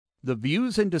The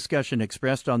views and discussion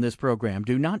expressed on this program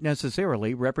do not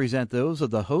necessarily represent those of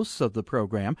the hosts of the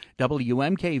program,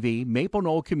 WMKV, Maple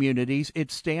Knoll Communities,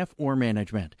 its staff, or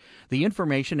management. The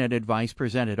information and advice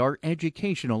presented are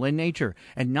educational in nature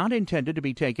and not intended to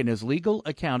be taken as legal,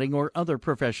 accounting, or other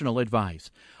professional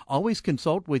advice. Always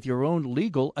consult with your own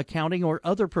legal, accounting, or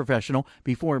other professional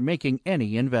before making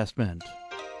any investment.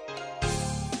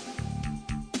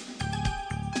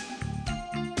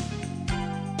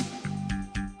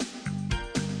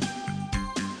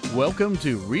 Welcome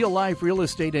to Real Life Real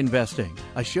Estate Investing,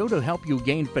 a show to help you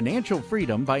gain financial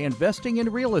freedom by investing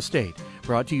in real estate.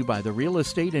 Brought to you by the Real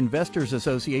Estate Investors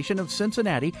Association of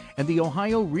Cincinnati and the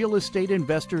Ohio Real Estate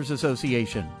Investors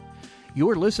Association.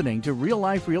 You're listening to Real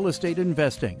Life Real Estate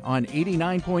Investing on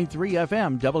 89.3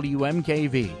 FM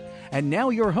WMKV. And now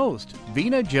your host,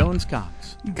 Vena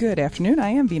Jones-Cox. Good afternoon.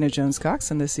 I am Vena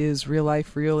Jones-Cox, and this is Real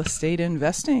Life Real Estate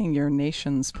Investing, your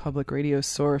nation's public radio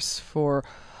source for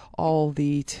all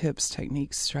the tips,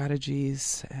 techniques,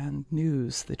 strategies, and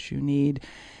news that you need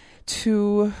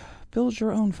to build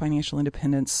your own financial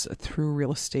independence through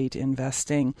real estate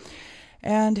investing.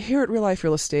 And here at Real Life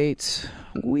Real Estate,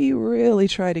 we really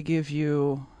try to give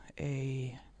you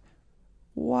a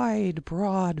wide,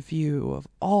 broad view of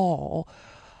all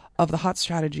of the hot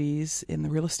strategies in the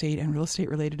real estate and real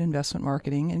estate-related investment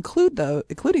marketing,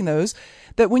 including those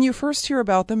that when you first hear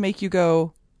about them make you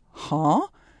go, huh?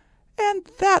 And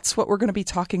that's what we're going to be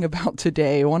talking about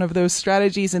today. One of those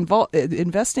strategies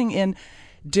investing in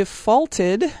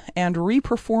defaulted and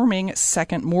reperforming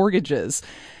second mortgages.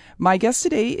 My guest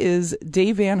today is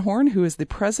Dave Van Horn, who is the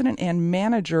president and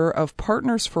manager of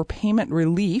Partners for Payment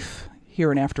Relief,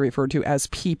 hereinafter referred to as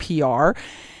PPR.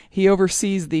 He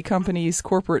oversees the company's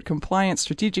corporate compliance,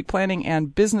 strategic planning,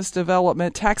 and business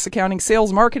development, tax accounting,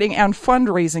 sales, marketing, and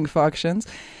fundraising functions.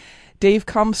 Dave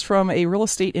comes from a real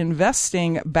estate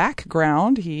investing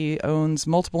background. He owns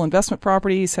multiple investment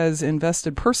properties, has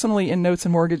invested personally in notes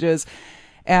and mortgages,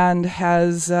 and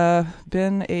has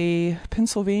been a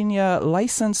Pennsylvania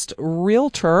licensed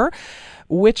realtor,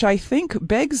 which I think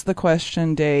begs the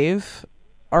question, Dave,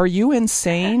 are you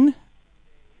insane?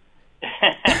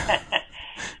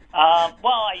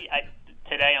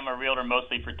 Today I'm a realtor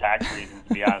mostly for tax reasons,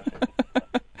 to be honest with you.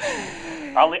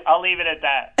 I'll leave it at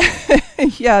that.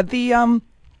 Yeah,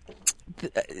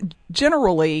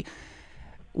 generally,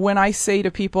 when I say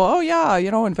to people, oh yeah,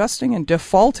 investing in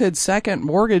defaulted second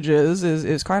mortgages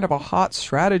is kind of a hot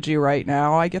strategy right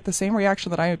now, I get the same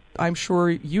reaction that I'm sure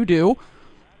you do,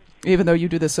 even though you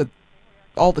do this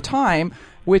all the time,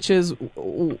 which is,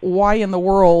 why in the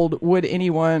world would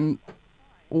anyone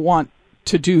want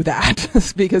to do that?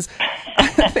 Because I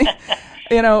think,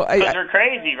 because they're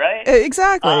crazy, right?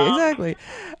 Exactly.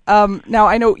 Now,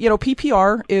 I know,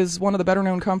 PPR is one of the better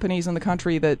known companies in the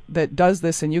country that does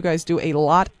this, and you guys do a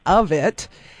lot of it.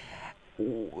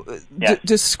 Yeah.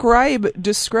 Describe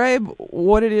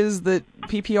what it is that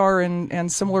PPR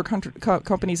and similar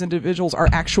companies, individuals are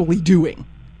actually doing.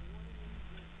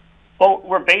 Well,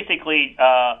 we're basically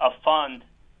a fund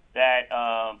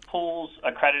that pools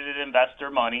accredited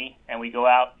investor money, and we go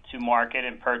out to market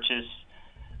and purchase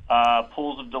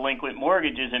pools of delinquent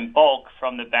mortgages in bulk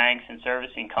from the banks and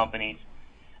servicing companies.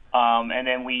 And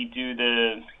then we do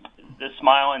the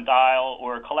smile and dial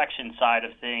or collection side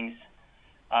of things.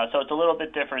 So it's a little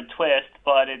bit different twist,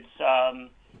 but it's,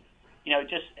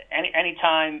 just any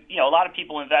time, a lot of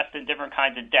people invest in different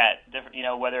kinds of debt,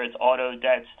 whether it's auto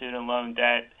debt, student loan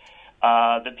debt.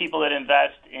 The people that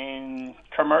invest in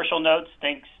commercial notes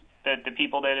think that the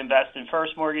people that invest in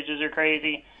first mortgages are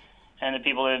crazy, and the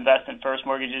people that invest in first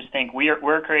mortgages think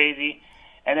we're crazy.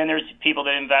 And then there's people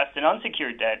that invest in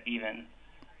unsecured debt even.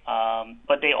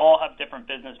 But they all have different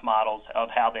business models of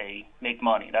how they make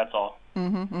money. That's all.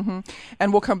 Mm-hmm, mm-hmm.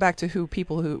 And we'll come back to who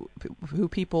people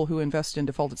who invest in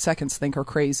defaulted seconds think are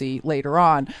crazy later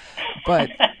on.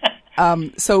 But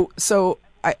so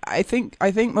I think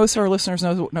most of our listeners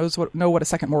know what a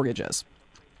second mortgage is,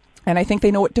 and I think they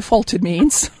know what defaulted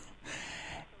means.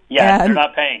 Yeah, they're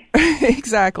not paying.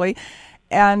 Exactly.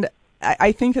 And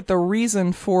I think that the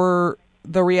reason for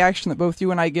the reaction that both you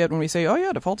and I get when we say, oh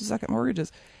yeah, defaulted second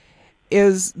mortgages,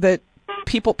 is that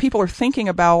people are thinking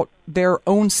about their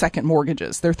own second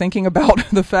mortgages. They're thinking about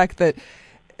the fact that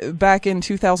back in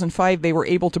 2005, they were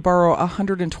able to borrow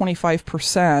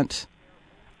 125%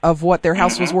 of what their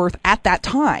house was worth at that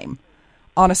time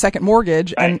on a second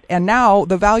mortgage. Right. And now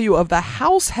the value of the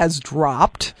house has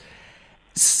dropped.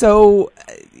 So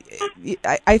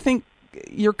I think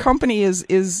your company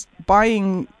is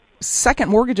buying second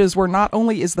mortgages where not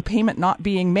only is the payment not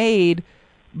being made,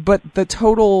 but the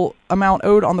total amount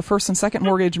owed on the first and second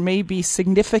mortgage may be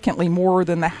significantly more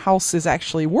than the house is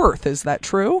actually worth. Is that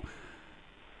true?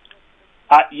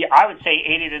 Yeah, I would say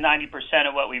 80 to 90%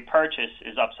 of what we purchase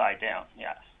is upside down.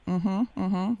 Yes.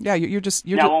 Yeah, you're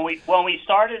now. When we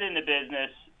started in the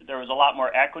business, there was a lot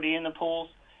more equity in the pools.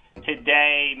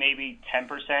 Today, maybe 10%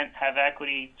 have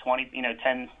equity.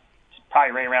 10,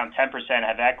 probably right around 10%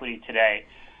 have equity today.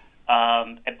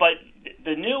 But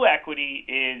the new equity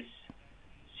is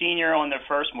senior on the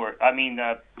first mortgage. I mean,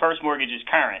 the first mortgage is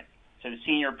current, so the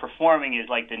senior performing is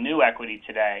like the new equity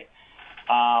today.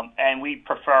 And we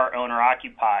prefer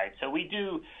owner-occupied. So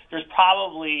there's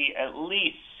probably at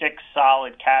least 6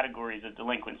 solid categories of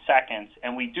delinquent seconds,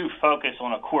 and we do focus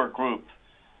on a core group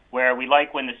where we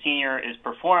like when the senior is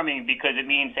performing because it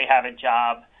means they have a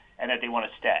job and that they want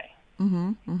to stay,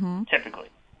 typically.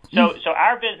 So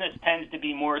our business tends to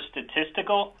be more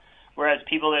statistical, whereas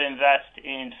people that invest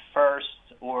in first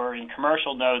or in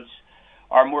commercial notes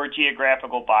are more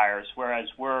geographical buyers, whereas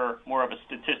we're more of a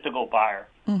statistical buyer.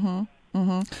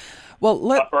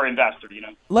 Well, or investor,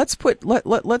 Let's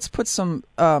put some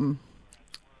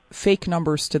fake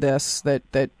numbers to this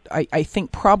that I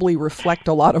think probably reflect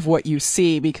a lot of what you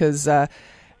see, because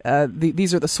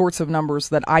these are the sorts of numbers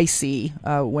that I see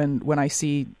when I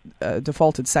see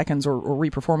defaulted seconds or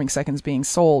reperforming seconds being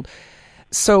sold.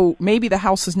 So maybe the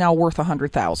house is now worth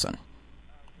 $100,000.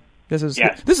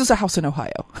 This is a house in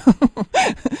Ohio.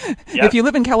 Yep. If you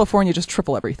live in California, just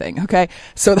triple everything. Okay,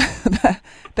 so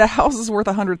the house is worth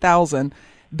 $100,000.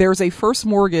 There's a first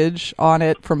mortgage on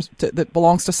it that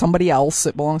belongs to somebody else.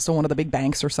 It belongs to one of the big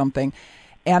banks or something,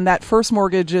 and that first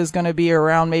mortgage is going to be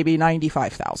around maybe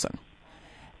 $95,000.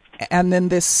 And then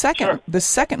this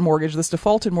second mortgage, this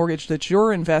defaulted mortgage that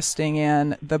you're investing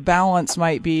in, the balance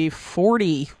might be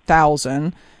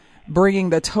 $40,000. Bringing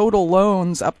the total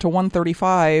loans up to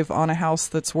 $135,000 on a house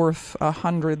that's worth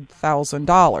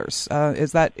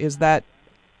 $100,000. Is that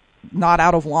not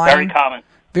out of line? Very common.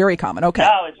 Very common. Okay.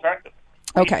 No, it's very.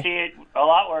 Okay. We see it a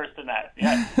lot worse than that.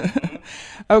 Yeah.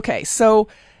 Okay, so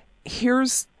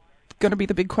here's going to be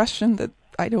the big question that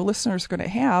I know listeners are going to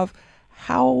have: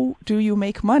 how do you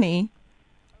make money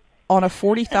on a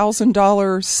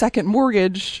 $40,000 second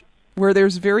mortgage where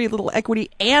there's very little equity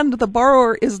and the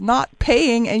borrower is not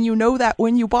paying, and you know that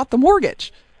when you bought the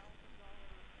mortgage?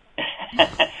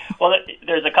 Well,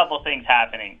 there's a couple things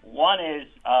happening. One is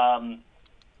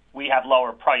we have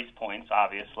lower price points,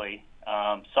 obviously.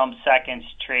 Some seconds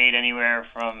trade anywhere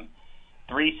from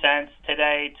 3 cents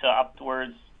today to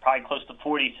upwards, probably close to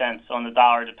 40 cents on the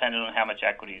dollar, depending on how much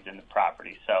equity is in the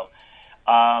property. So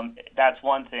that's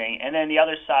one thing. And then the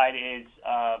other side is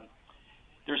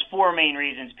there's 4 main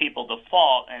reasons people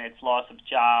default, and it's loss of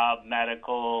job,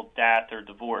 medical, death, or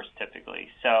divorce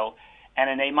typically. So, and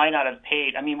then they might not have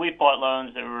paid. I mean, we've bought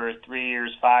loans that were 3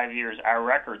 years, 5 years. Our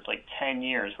record's like 10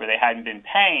 years where they hadn't been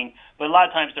paying, but a lot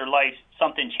of times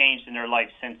something changed in their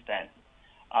life since then.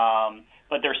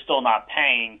 But they're still not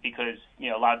paying because,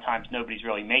 a lot of times nobody's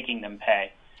really making them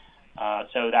pay.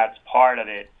 So that's part of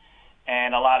it.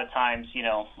 And a lot of times,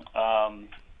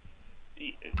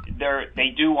 they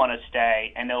do want to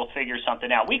stay, and they'll figure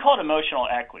something out. We call it emotional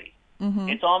equity. Mm-hmm.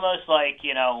 It's almost like,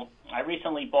 I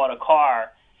recently bought a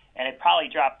car, and it probably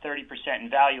dropped 30% in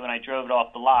value when I drove it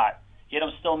off the lot, yet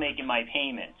I'm still making my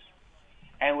payments.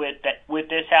 And with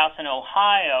this house in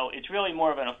Ohio, it's really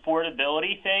more of an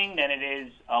affordability thing than it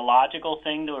is a logical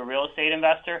thing to a real estate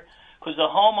investor, because the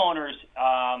homeowners,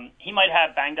 he might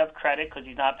have banged up credit because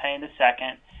he's not paying the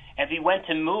second. And if he went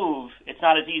to move, it's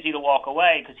not as easy to walk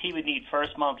away because he would need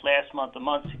first month, last month, a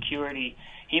month security.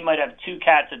 He might have 2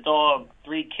 cats, a dog,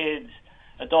 3 kids,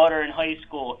 a daughter in high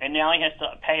school, and now he has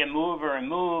to pay a mover and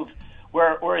move.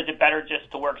 Or is it better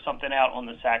just to work something out on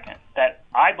the second? That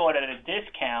I bought it at a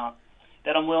discount,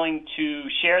 that I'm willing to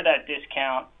share that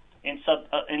discount in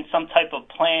some type of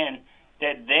plan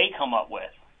that they come up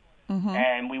with. Mm-hmm.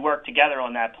 And we work together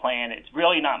on that plan. It's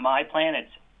really not my plan.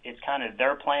 It's kind of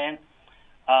their plan.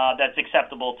 That's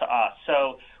acceptable to us.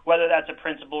 So whether that's a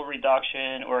principal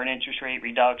reduction or an interest rate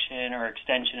reduction or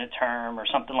extension of term or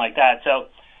something like that. So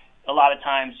a lot of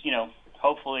times,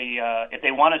 hopefully if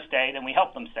they want to stay, then we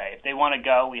help them stay. If they want to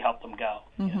go, we help them go.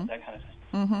 Mm-hmm. That kind of thing.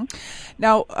 Mm-hmm.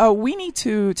 Now, we need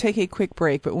to take a quick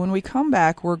break, but when we come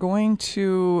back, we're going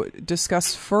to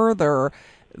discuss further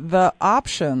the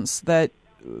options that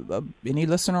any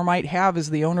listener might have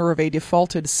as the owner of a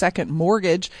defaulted second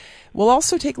mortgage. We'll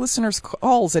also take listeners'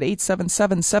 calls at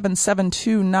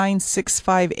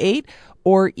 877-772-9658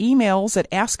 or emails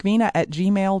at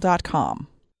askvina@gmail.com.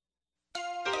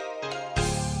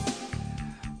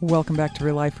 Welcome back to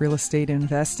Real Life Real Estate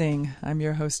Investing. I'm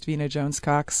your host, Vena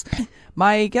Jones-Cox.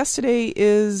 My guest today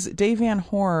is Dave Van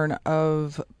Horn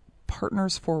of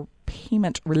Partners for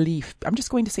Payment Relief. I'm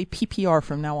just going to say PPR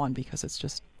from now on because it's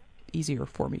just easier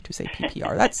for me to say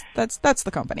PPR. That's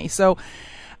the company. So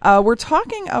we're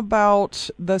talking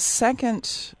about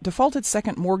the defaulted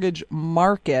second mortgage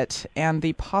market and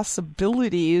the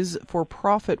possibilities for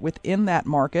profit within that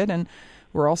market. And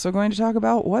we're also going to talk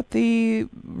about what the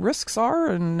risks are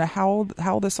and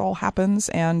how this all happens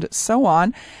and so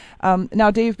on.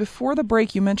 Now, Dave, before the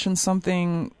break, you mentioned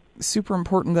something super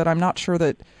important that I'm not sure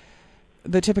that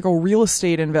the typical real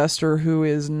estate investor who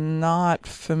is not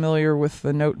familiar with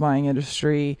the note buying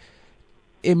industry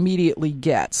immediately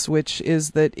gets, which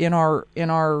is that in our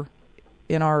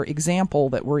example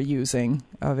that we're using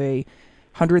of a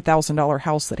 $100,000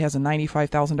 house that has a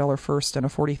 $95,000 first and a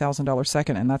 $40,000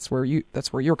 second, and that's where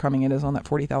you're coming in, is on that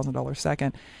 $40,000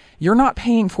 second. You're not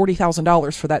paying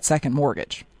 $40,000 for that second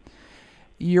mortgage.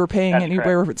 You're paying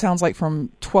anywhere, it sounds like, from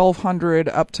 $1,200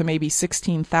 up to maybe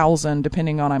 $16,000,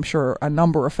 depending on, I'm sure, a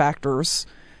number of factors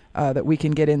that we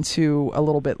can get into a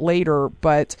little bit later.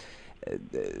 But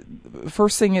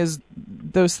first thing is,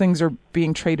 those things are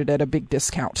being traded at a big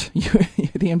discount.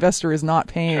 The investor is not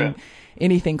paying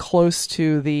anything close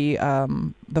to the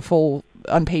full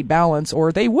unpaid balance,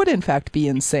 or they would in fact be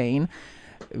insane,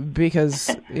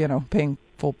 because paying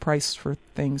full price for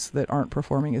things that aren't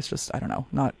performing is just, I don't know,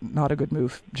 not a good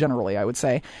move generally, I would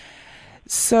say.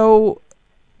 So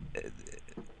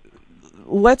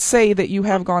let's say that you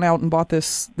have gone out and bought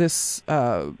this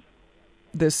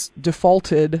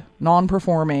defaulted,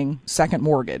 non-performing second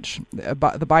mortgage.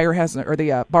 The buyer hasn't, or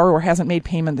the borrower hasn't made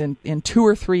payment in 2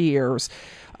 or 3 years.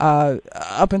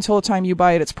 Up until the time you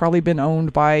buy it, it's probably been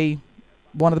owned by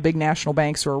one of the big national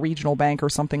banks or a regional bank or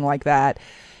something like that.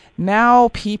 Now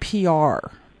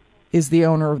PPR is the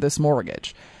owner of this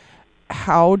mortgage.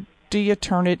 How do you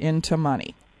turn it into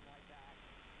money?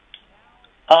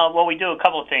 Well, we do a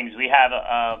couple of things. We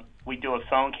do a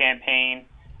phone campaign,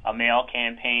 a mail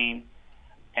campaign,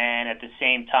 and at the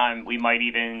same time, we might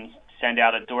even send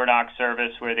out a door knock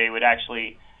service where they would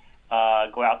actually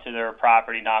go out to their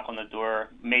property, knock on the door,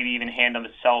 maybe even hand them a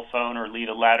cell phone or leave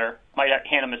a letter. Might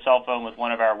hand them a cell phone with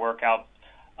one of our workout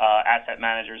asset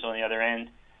managers on the other end.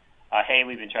 Hey,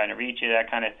 we've been trying to reach you, that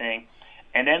kind of thing.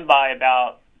 And then by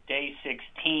about day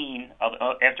 16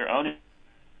 after owning,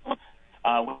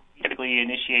 we typically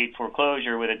initiate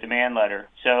foreclosure with a demand letter.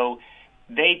 So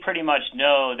they pretty much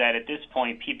know that at this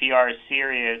point PPR is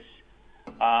serious.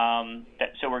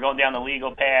 So we're going down the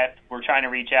legal path. We're trying to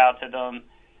reach out to them,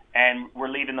 and we're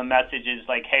leaving them messages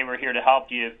like, "Hey, we're here to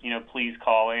help you. Please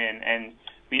call in." And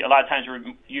a lot of times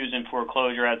we're using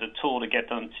foreclosure as a tool to get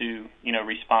them to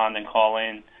respond and call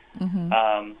in.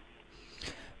 Mm-hmm.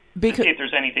 To see if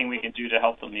there's anything we can do to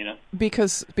help them.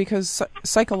 Because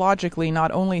psychologically,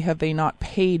 not only have they not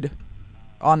paid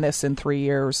on this in 3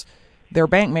 years, their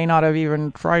bank may not have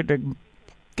even tried to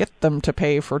get them to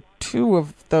pay for 2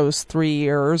 of those 3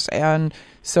 years, and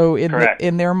so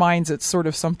in their minds, it's sort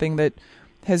of something that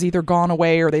has either gone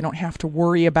away or they don't have to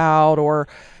worry about, or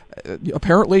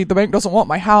apparently the bank doesn't want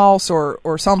my house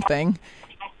or something.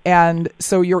 And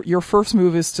so your first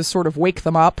move is to sort of wake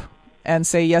them up and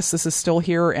say, yes, this is still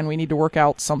here, and we need to work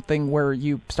out something where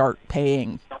you start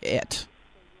paying it.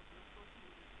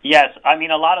 Yes. I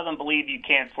mean, a lot of them believe you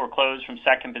can't foreclose from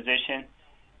second position,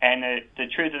 and the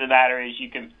truth of the matter is you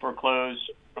can foreclose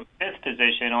from fifth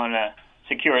position on a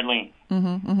secured lien.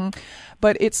 Mm-hmm, mm-hmm.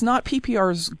 But it's not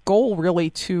PPR's goal really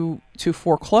to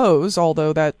foreclose,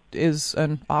 although that is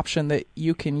an option that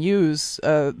you can use.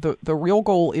 The real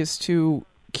goal is to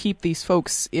keep these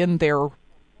folks in their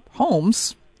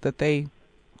homes that they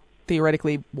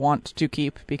theoretically want to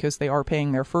keep because they are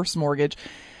paying their first mortgage.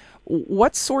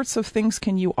 What sorts of things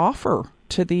can you offer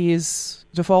to these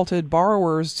defaulted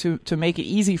borrowers to make it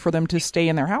easy for them to stay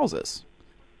in their houses?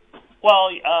 Well,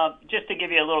 just to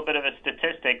give you a little bit of a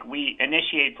statistic, we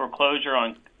initiate foreclosure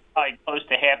on close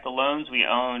to half the loans we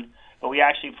own, but we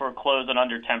actually foreclose on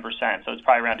under 10%, so it's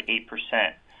probably around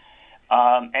 8%.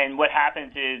 And what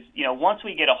happens is, once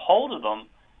we get a hold of them,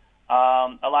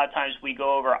 a lot of times we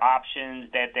go over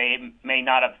options that they may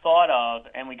not have thought of,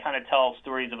 and we kind of tell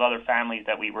stories of other families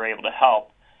that we were able to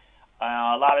help.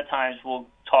 A lot of times we'll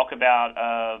talk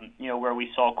about, where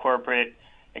we saw corporate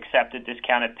accept a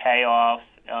discounted payoff,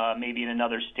 maybe in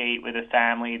another state with a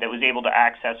family that was able to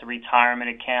access a retirement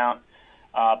account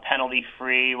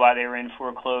penalty-free while they were in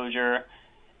foreclosure.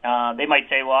 They might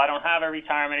say, well, I don't have a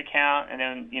retirement account, and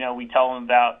then, we tell them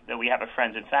about that we have a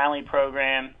friends and family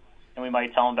program, and we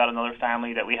might tell them about another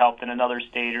family that we helped in another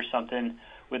state or something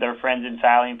with our friends and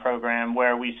family program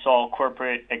where we saw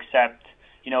corporate accept,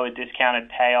 a discounted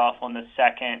payoff on the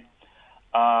second,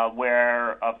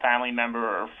 where a family member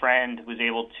or friend was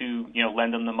able to,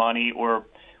 lend them the money, or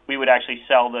we would actually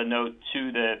sell the note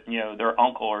to their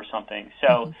uncle or something.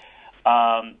 So,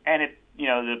 and it,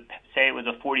 say it was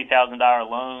a $40,000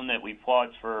 loan that we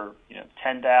bought for,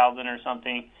 $10,000 or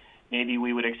something, maybe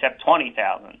we would accept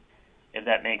 $20,000, if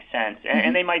that makes sense.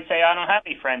 And they might say, I don't have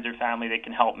any friends or family that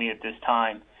can help me at this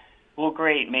time. Well,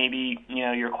 great. Maybe,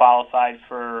 you're qualified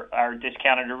for our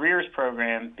discounted arrears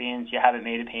program, being you haven't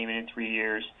made a payment in 3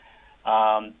 years.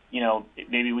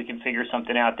 Maybe we can figure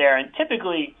something out there. And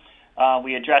typically,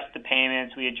 we address the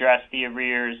payments, we address the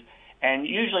arrears, and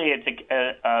usually it's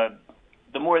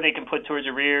the more they can put towards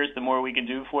arrears, the more we can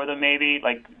do for them, maybe,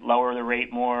 like lower the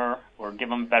rate more or give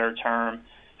them a better term,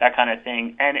 that kind of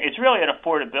thing. And it's really an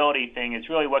affordability thing. It's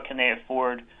really what can they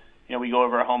afford. We go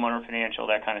over a homeowner financial,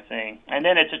 that kind of thing. And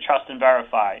then it's a trust and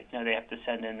verify. They have to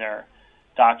send in their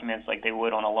documents like they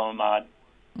would on a loan mod.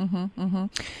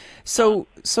 So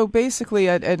basically,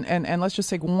 and let's just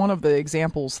take one of the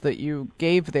examples that you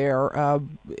gave there.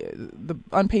 The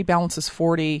unpaid balance is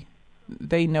 40.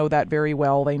 They know that very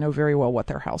well. They know very well what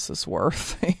their house is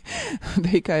worth.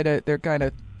 They're kind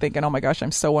of thinking, oh my gosh,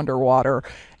 I'm so underwater.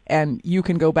 And you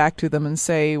can go back to them and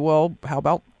say, well, how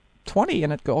about 20,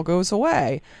 and it all goes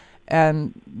away.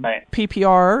 And right.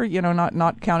 PPR,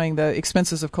 not counting the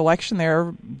expenses of collection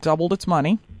there, doubled its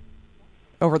money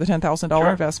over the $10,000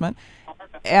 investment.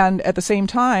 And at the same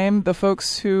time, the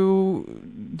folks who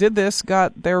did this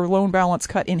got their loan balance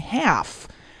cut in half,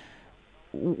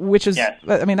 which is, yes.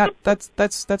 I mean,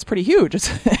 that's pretty huge.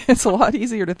 It's a lot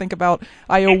easier to think about.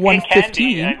 I owe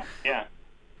 $115. Yeah.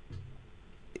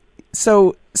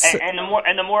 So and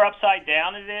the more upside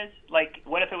down it is, like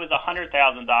what if it was a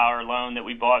 $100,000 loan that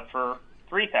we bought for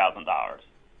 $3,000?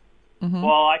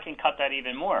 Well, I can cut that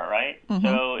even more, right?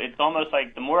 So it's almost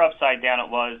like the more upside down it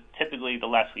was, typically the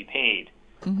less we paid.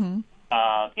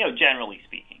 Generally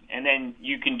speaking, and then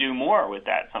you can do more with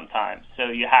that sometimes. So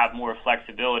you have more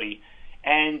flexibility.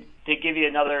 And to give you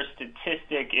another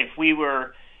statistic, if we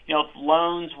were, if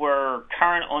loans were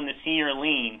current on the senior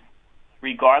lien,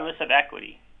 regardless of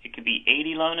equity, it could be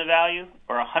 80 loan to value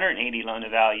or 180 loan to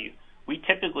value. We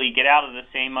typically get out of the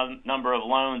same number of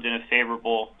loans in a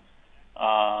favorable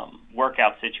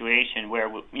workout situation where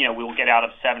we'll get out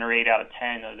of 7 or 8 out of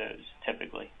 10 of those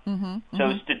typically.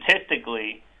 So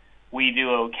statistically, we do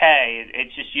okay.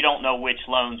 It's just you don't know which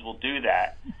loans will do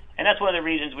that, and that's one of the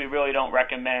reasons we really don't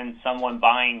recommend someone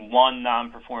buying one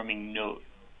non-performing note.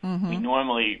 We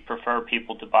normally prefer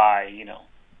people to buy,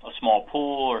 a small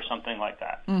pool or something like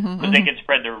that, because they can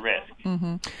spread their risk.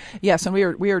 Yes, and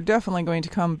we are definitely going to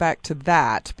come back to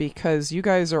that because you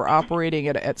guys are operating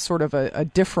at sort of a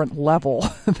different level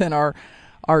than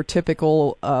our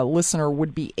typical listener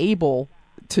would be able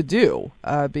to do,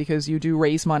 because you do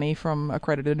raise money from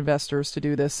accredited investors to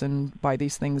do this and buy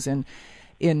these things in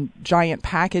giant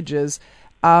packages.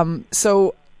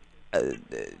 So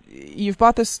you've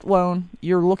bought this loan.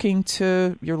 You're looking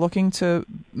to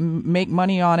make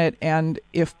money on it, and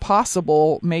if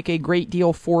possible, make a great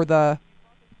deal for the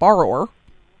borrower,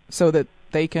 so that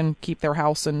they can keep their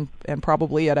house and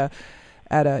probably at a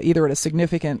either at a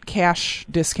significant cash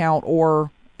discount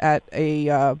or at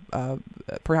a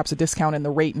perhaps a discount in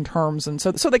the rate and terms, and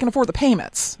so they can afford the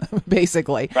payments,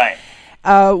 basically. Right.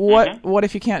 What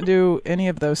if you can't do any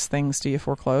of those things? Do you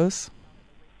foreclose?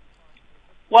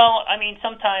 Well, I mean,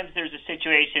 sometimes there's a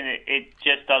situation that it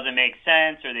just doesn't make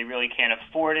sense, or they really can't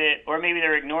afford it, or maybe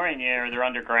they're ignoring you, or they're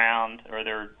underground, or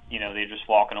they're just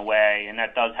walking away, and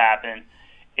that does happen.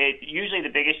 Usually the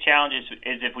biggest challenge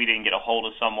is if we didn't get a hold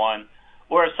of someone,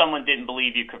 or if someone didn't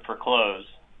believe you could foreclose.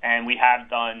 And we have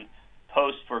done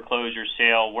post-foreclosure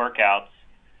sale workouts,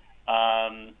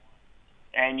 and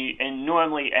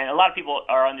normally, and a lot of people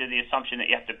are under the assumption that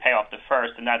you have to pay off the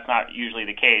first, and that's not usually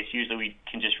the case. Usually we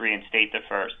can just reinstate the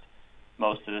first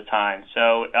most of the time.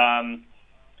 So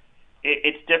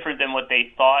it's different than what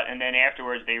they thought, and then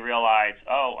afterwards they realize,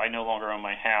 oh, I no longer own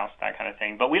my house, that kind of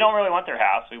thing. But we don't really want their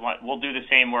house. We'll do the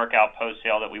same workout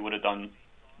post-sale that we would have done,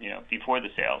 before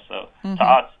the sale. So to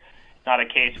us, it's not a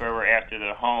case where we're after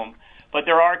their home. But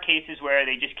there are cases where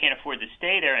they just can't afford to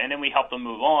stay there, and then we help them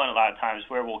move on a lot of times,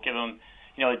 where we'll give them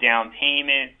a down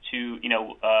payment to,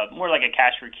 more like a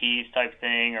cash for keys type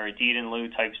thing, or a deed in lieu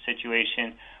type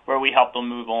situation, where we help them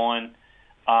move on.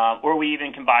 Or we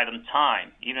even can buy them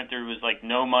time, even if there was like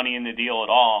no money in the deal at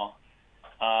all.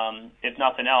 If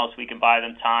nothing else, we can buy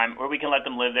them time, or we can let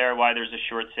them live there while there's a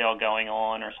short sale going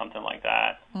on or something like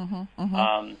that.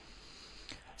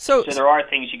 So there are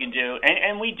things you can do,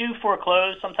 and we do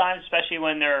foreclose sometimes, especially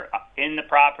when they're in the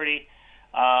property.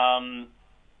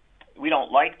 We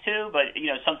don't like to, but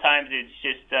sometimes it's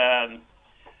just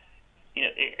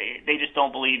they just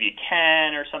don't believe you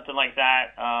can or something like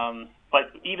that.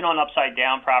 But even on upside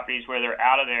down properties where they're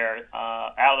out of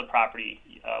the property,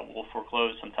 we'll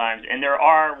foreclose sometimes, and there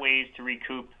are ways to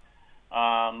recoup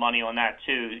money on that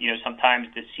too. Sometimes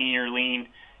the senior lien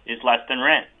is less than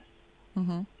rent.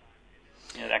 Mm-hmm.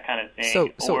 That kind of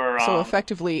thing. So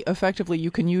effectively,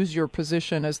 you can use your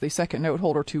position as the second note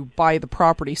holder to buy the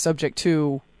property subject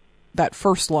to that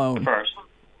first loan. The first.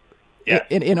 Yes.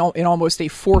 In almost a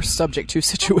forced subject to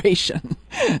situation.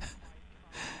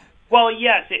 Well,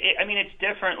 yes. It's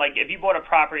different. Like if you bought a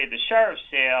property at the sheriff's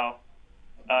sale,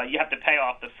 you have to pay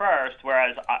off the first,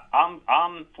 whereas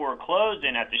I'm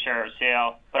foreclosing at the sheriff's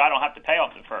sale, but I don't have to pay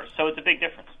off the first. So it's a big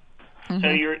difference. Mm-hmm.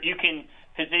 So you can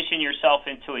position yourself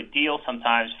into a deal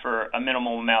sometimes for a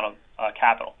minimal amount of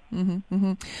capital. Mm-hmm.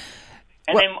 Mm-hmm.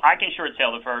 And then I can short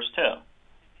sale the first too.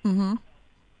 Mm-hmm.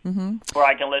 Mm-hmm. Or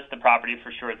I can list the property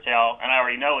for short sale, and I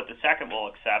already know what the second will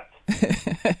accept.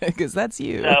 Because that's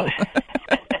you. So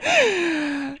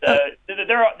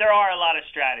there are a lot of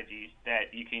strategies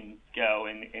that you can go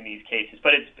in these cases,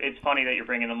 but it's funny that you're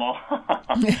bringing them all.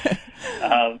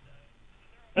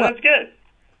 That's good.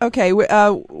 Okay,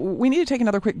 we need to take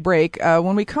another quick break.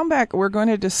 When we come back, we're going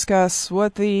to discuss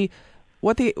what the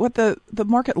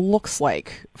market looks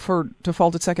like for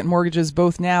defaulted second mortgages,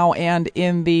 both now and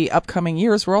in the upcoming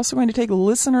years. We're also going to take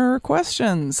listener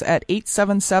questions at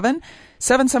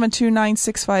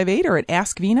 877-772-9658 or at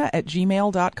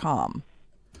askvina@gmail.com.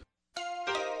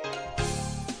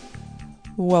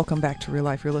 Welcome back to Real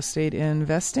Life Real Estate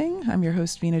Investing. I'm your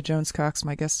host, Vina Jones-Cox.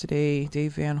 My guest today,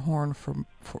 Dave Van Horn from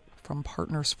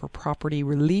Partners for Property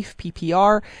Relief,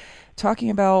 PPR, talking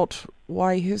about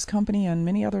why his company and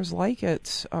many others like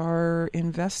it are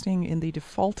investing in the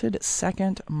defaulted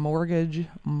second mortgage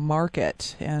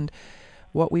market. And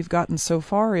what we've gotten so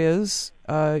far is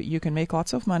you can make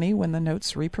lots of money when the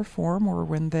notes reperform or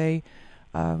when they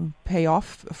pay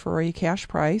off for a cash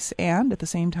price, and at the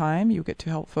same time you get to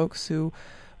help folks who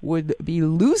would be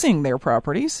losing their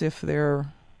properties if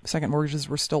their second mortgages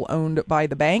were still owned by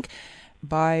the bank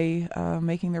by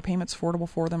making their payments affordable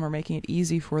for them or making it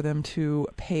easy for them to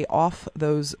pay off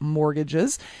those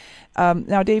mortgages.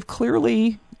 Now, Dave,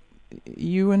 clearly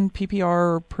you and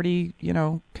PPR are pretty,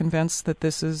 convinced that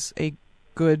this is a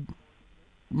good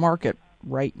market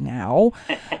right now.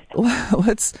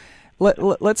 Let's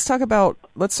talk about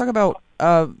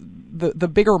the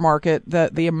bigger market,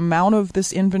 the amount of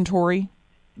this inventory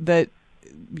that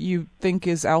you think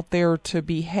is out there to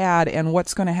be had, and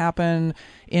what's going to happen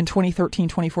in 2013,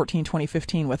 2014,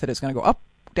 2015 with it. Is going to go up,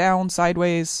 down,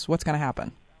 sideways? What's going to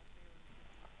happen?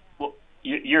 Well,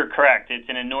 you're correct. It's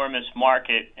an enormous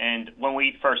market, and when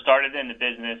we first started in the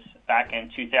business back in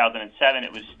 2007,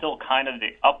 it was still kind of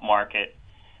the up market,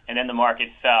 and then the market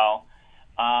fell.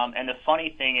 And the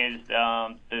funny thing is,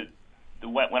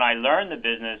 when I learned the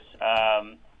business,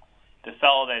 the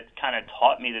fellow that kind of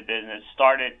taught me the business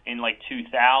started in like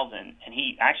 2000, and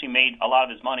he actually made a lot of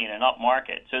his money in an up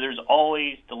market. So there's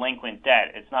always delinquent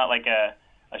debt. It's not like a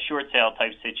short sale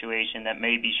type situation that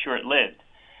may be short-lived.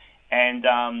 And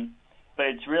but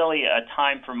it's really a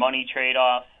time for money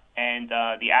trade-off, and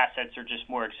the assets are just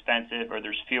more expensive, or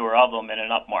there's fewer of them in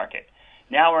an up market.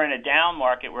 Now we're in a down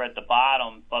market. We're at the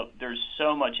bottom, but there's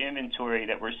so much inventory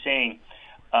that we're seeing.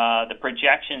 The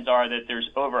projections are that there's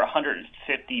over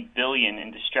 $150 billion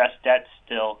in distressed debt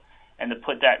still, and to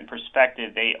put that in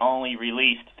perspective, they only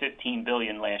released $15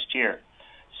 billion last year.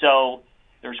 So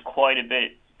there's quite a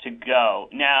bit to go.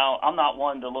 Now, I'm not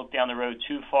one to look down the road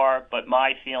too far, but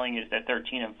my feeling is that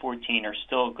 13 and 14 are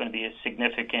still going to be a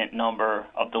significant number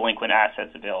of delinquent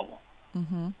assets available.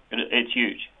 Mm-hmm. It's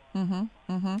huge. Mm-hmm.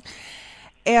 Mm-hmm.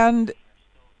 And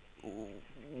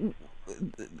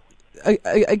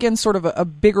again, sort of a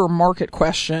bigger market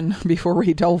question before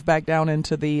we delve back down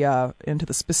into the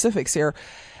specifics here.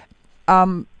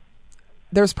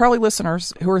 There's probably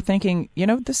listeners who are thinking,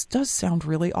 this does sound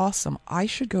really awesome. I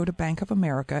should go to Bank of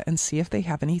America and see if they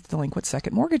have any delinquent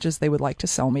second mortgages they would like to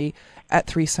sell me at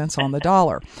 3 cents on the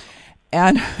dollar.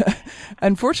 And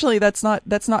unfortunately, that's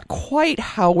not quite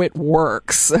how it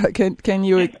works. Can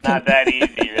you? It's not that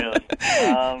easy, really.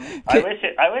 I wish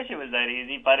it was that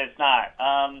easy, but it's not.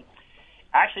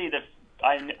 Actually,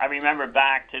 I remember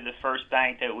back to the first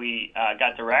bank that we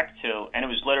got direct to, and it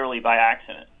was literally by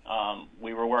accident.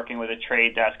 We were working with a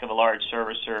trade desk of a large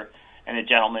servicer, and the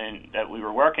gentleman that we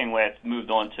were working with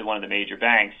moved on to one of the major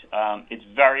banks. It's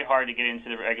very hard to get into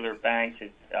the regular banks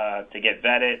to get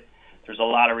vetted. There's a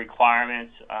lot of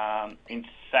requirements. In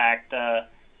fact, the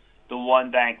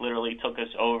one bank literally took us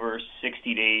over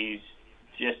 60 days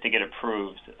just to get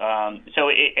approved. And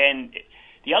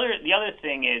the other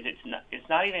thing is it's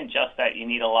not even just that you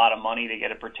need a lot of money to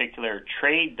get a particular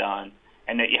trade done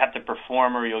and that you have to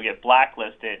perform or you'll get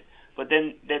blacklisted. But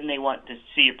then they want to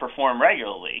see you perform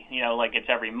regularly. Like it's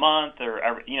every month or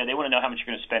they want to know how much you're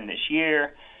going to spend this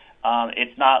year.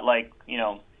 It's not like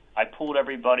I pulled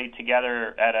everybody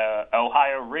together at a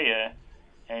Ohio RIA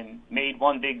and made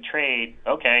one big trade.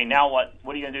 Okay, now what?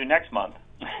 What are you going to do next month?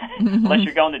 Unless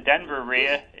you're going to Denver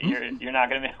RIA, you're not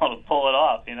going to be able to pull it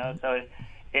off. So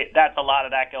that's a lot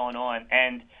of that going on.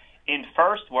 And in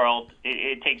first world,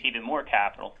 it takes even more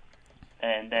capital,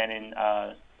 and then in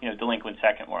delinquent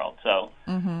second world. So,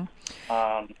 and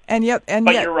yet,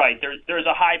 you're right. There's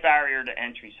a high barrier to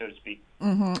entry, so to speak.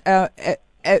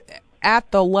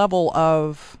 At the level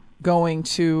of going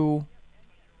to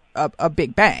a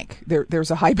big bank,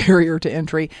 there's a high barrier to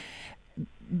entry.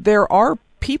 There are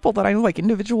people that I know, like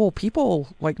individual people,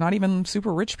 like not even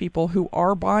super rich people, who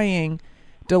are buying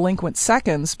delinquent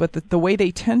seconds, but the way they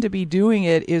tend to be doing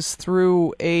it is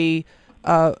through a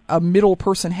middle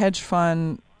person hedge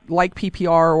fund like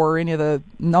PPR or any of the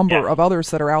number of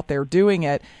others that are out there doing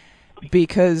it,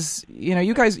 because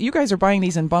you guys are buying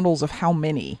these in bundles of how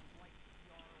many?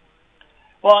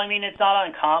 Well, I mean, it's not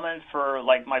uncommon for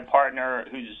like my partner,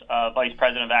 who's vice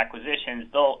president of acquisitions.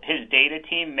 His data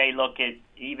team may look at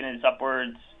even as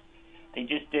upwards. They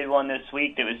just did one this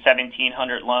week that was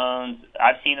 1,700 loans.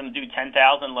 I've seen them do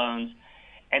 10,000 loans,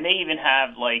 and they even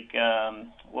have like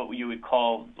what you would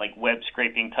call like web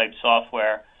scraping type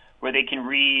software, where the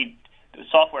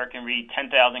software can read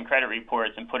 10,000 credit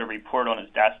reports and put a report on his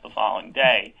desk the following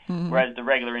day, whereas the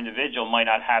regular individual might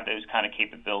not have those kind of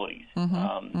capabilities.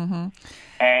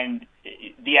 And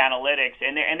the analytics,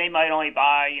 and they might only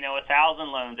buy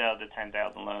 1,000 loans out of the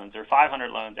 10,000 loans, or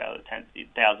 500 loans out of the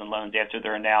 10,000 loans after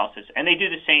their analysis. And they do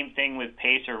the same thing with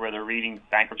Pacer, where they're reading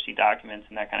bankruptcy documents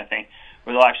and that kind of thing,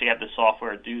 where they'll actually have the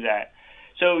software do that.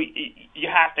 So you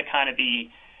have to kind of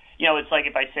be, it's like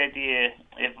if I said to you,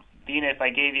 if I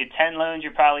gave you 10 loans,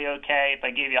 you're probably okay. If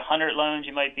I gave you 100 loans,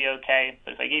 you might be okay.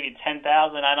 But if I gave you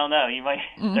 10,000, I don't know. You might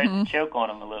start to choke on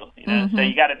them a little. So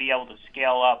you got to be able to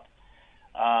scale up.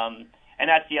 And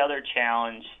that's the other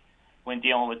challenge when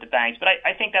dealing with the banks. But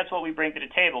I think that's what we bring to the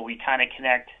table. We kind of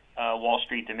connect Wall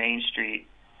Street to Main Street,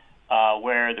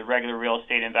 where the regular real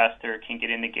estate investor can get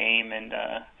in the game and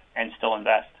still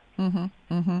invest.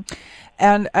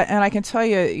 And I can tell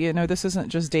you, this isn't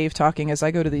just Dave talking. As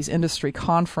I go to these industry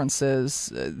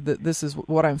conferences, this is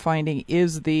what I'm finding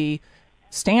is the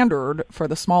standard for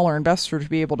the smaller investor to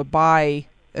be able to buy,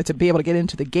 to be able to get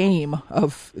into the game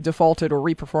of defaulted or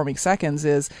reperforming seconds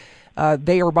is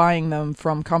they are buying them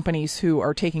from companies who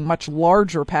are taking much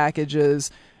larger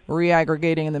packages,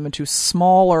 reaggregating them into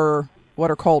smaller, what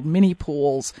are called mini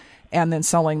pools, and then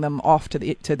selling them off to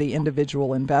the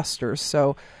individual investors.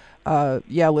 So,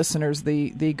 listeners,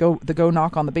 the go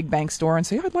knock on the big bank's door and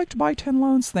say, I'd like to buy 10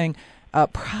 loans thing,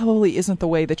 probably isn't the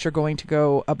way that you're going to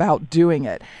go about doing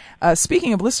it.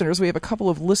 Speaking of listeners, we have a couple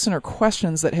of listener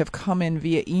questions that have come in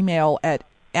via email at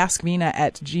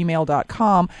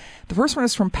askvina@gmail.com. The first one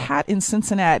is from Pat in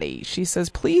Cincinnati. She says,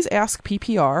 please ask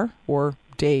PPR, or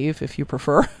Dave, if you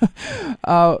prefer,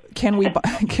 can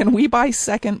we buy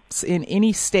seconds in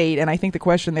any state? And I think the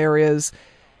question there is,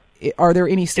 are there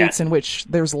any states in which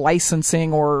there's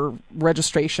licensing or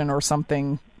registration or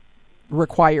something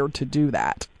required to do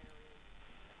that?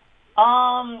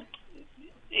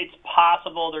 It's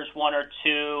possible. There's one or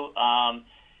two.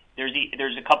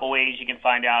 There's a couple ways you can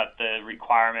find out the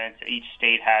requirements. Each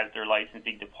state has their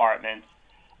licensing departments,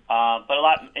 but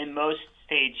in most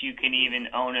states you can even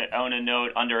own a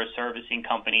note under a servicing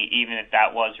company, even if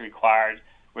that was required,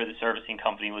 where the servicing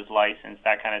company was licensed,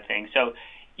 that kind of thing. So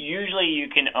usually you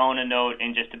can own a note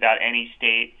in just about any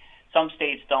state. Some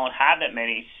states don't have that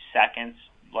many seconds,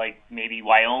 like maybe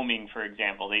Wyoming, for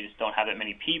example. They just don't have that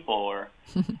many people.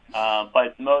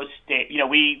 But most states,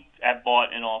 we have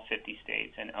bought in all 50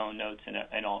 states and own notes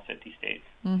in all 50 states.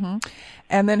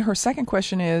 And then her second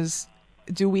question is,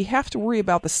 do we have to worry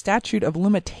about the statute of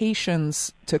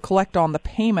limitations to collect on the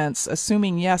payments?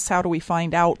 Assuming yes, how do we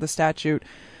find out the statute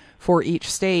for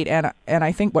each state? And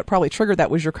I think what probably triggered that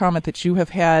was your comment that you have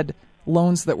had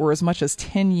loans that were as much as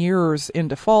 10 years in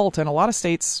default, and a lot of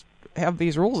states have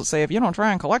these rules that say if you don't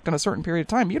try and collect in a certain period of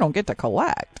time, you don't get to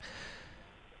collect.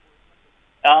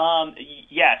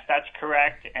 Yes, that's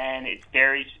correct, and it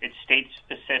varies. It's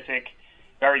state-specific,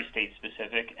 very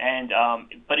state-specific, and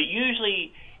but it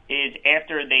usually is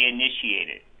after they initiate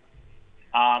it.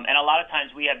 And a lot of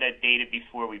times we have that data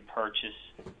before we purchase.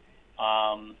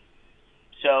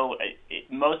 So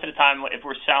most of the time, if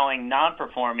we're selling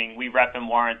non-performing, we rep and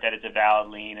warrant that it's a valid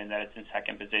lien and that it's in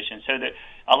second position. So that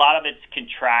a lot of it's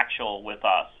contractual with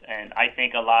us, and I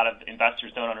think a lot of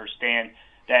investors don't understand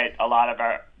that a lot of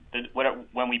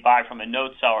when we buy from a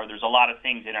note seller, there's a lot of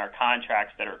things in our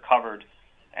contracts that are covered,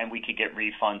 and we could get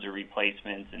refunds or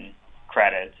replacements and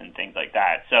credits and things like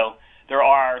that. So there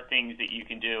are things that you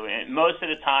can do, and most of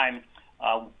the time,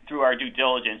 through our due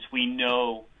diligence, we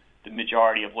know the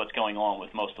majority of what's going on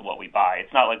with most of what we buy.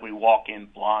 It's not like we walk in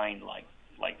blind like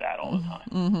that all the time.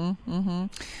 Mm-hmm,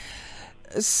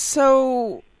 mm-hmm.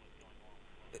 So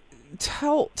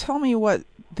tell me what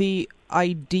the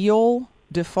ideal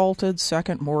defaulted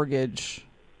second mortgage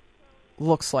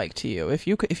looks like to you. If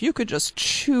you could just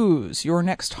choose your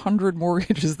next 100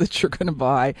 mortgages that you're going to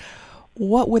buy,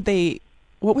 what would the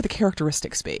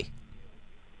characteristics be?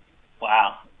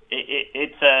 Wow,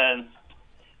 it's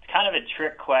kind of a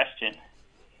trick question.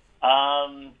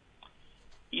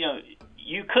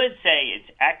 You could say it's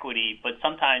equity, but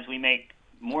sometimes we make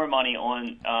more money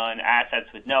on assets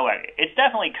with no equity. It's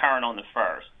definitely current on the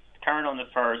first. Current on the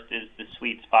first is the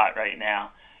sweet spot right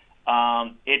now.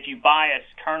 If you buy a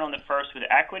current on the first with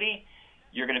equity,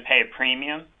 you're going to pay a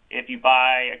premium. If you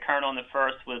buy a current on the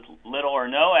first with little or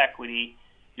no equity,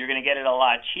 you're going to get it a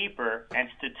lot cheaper, and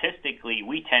statistically,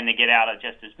 we tend to get out of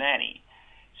just as many.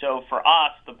 So for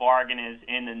us, the bargain is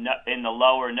in the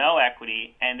low or no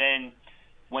equity, and then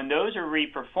when those are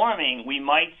reperforming, we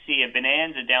might see a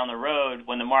bonanza down the road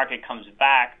when the market comes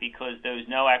back because those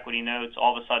no equity notes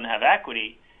all of a sudden have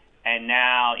equity, and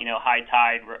now high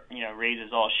tide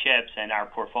raises all ships, and our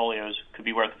portfolios could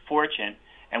be worth a fortune,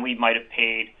 and we might have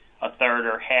paid a third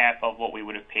or half of what we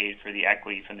would have paid for the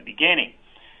equity from the beginning.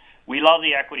 We love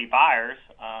the equity buyers;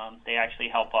 they actually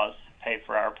help us pay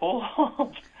for our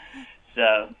pool.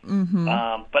 So,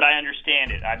 but I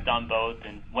understand it. I've done both,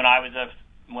 and when I was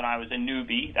a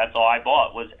newbie, that's all I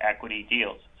bought was equity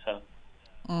deals. So,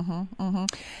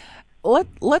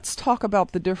 Let's talk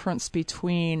about the difference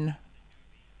between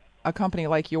a company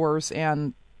like yours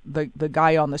and the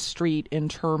guy on the street in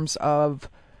terms of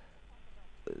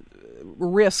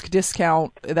risk,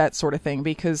 discount, that sort of thing.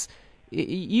 Because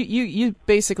you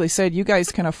basically said you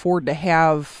guys can afford to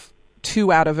have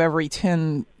 2 out of every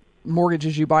 10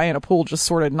 mortgages you buy in a pool just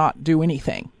sort of not do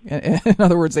anything. In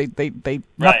other words,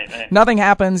 right. Nothing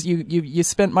happens. You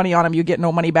spent money on them, you get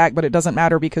no money back, but it doesn't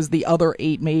matter because the other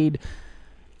 8 made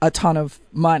a ton of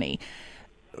money.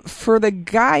 For the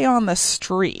guy on the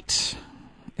street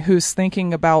who's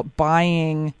thinking about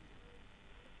buying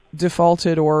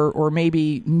defaulted or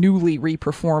maybe newly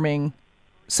reperforming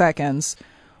seconds,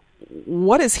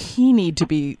 what does he need to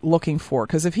be looking for?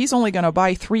 Because if he's only going to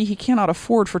buy 3, he cannot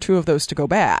afford for 2 of those to go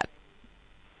bad.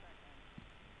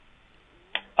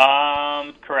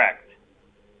 Correct.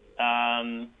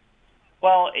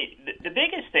 Well, the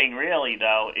biggest thing really,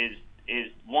 though, is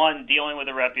one, dealing with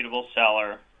a reputable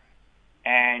seller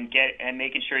and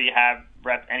making sure you have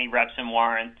any reps and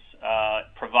warrants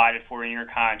provided for in your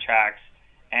contracts,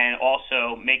 and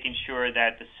also making sure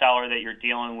that the seller that you're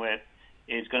dealing with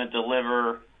is going to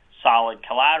deliver solid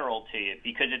collateral to you,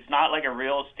 because it's not like a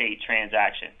real estate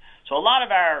transaction. So a lot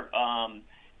of our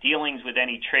dealings with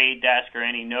any trade desk or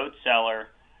any note seller,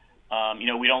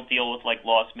 we don't deal with like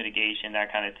loss mitigation,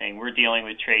 that kind of thing. We're dealing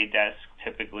with trade desks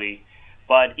typically.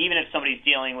 But even if somebody's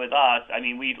dealing with us,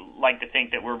 we like to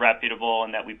think that we're reputable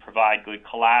and that we provide good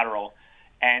collateral.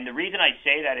 And the reason I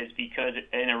say that is because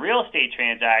in a real estate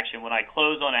transaction, when I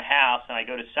close on a house and I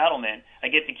go to settlement, I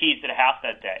get the keys to the house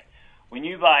that day. When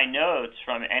you buy notes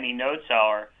from any note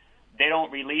seller, they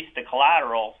don't release the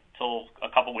collateral till a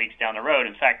couple weeks down the road.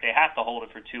 In fact, they have to hold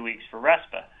it for 2 weeks for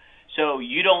RESPA. So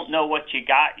you don't know what you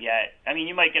got yet.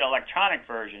 You might get an electronic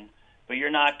version, but you're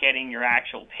not getting your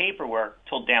actual paperwork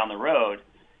till down the road.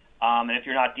 And if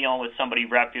you're not dealing with somebody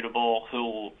reputable who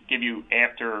will give you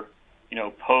after,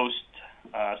 post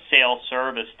sale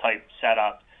service type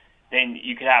setup, then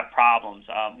you could have problems.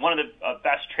 One of the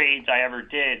best trades I ever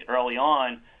did early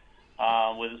on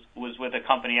was with a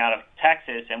company out of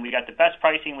Texas, and we got the best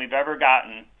pricing we've ever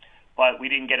gotten, but we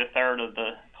didn't get a third of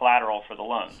the collateral for the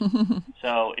loan.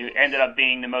 So it ended up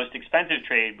being the most expensive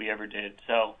trade we ever did.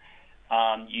 So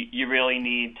you really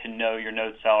need to know your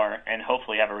note seller and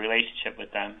hopefully have a relationship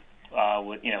with them,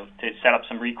 to set up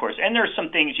some recourse. And there's some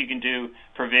things you can do,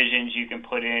 provisions you can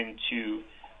put into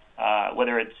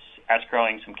whether it's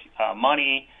escrowing some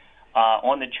money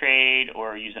on the trade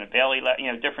or using a Bailey,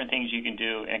 different things you can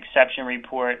do, an exception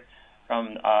report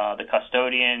from the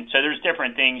custodian. So there's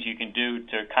different things you can do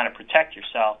to kind of protect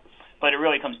yourself. But it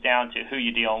really comes down to who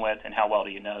you're dealing with and how well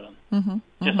do you know them.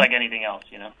 Just like anything else,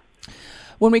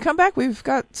 When we come back, we've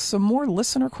got some more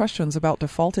listener questions about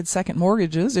defaulted second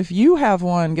mortgages. If you have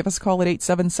one, give us a call at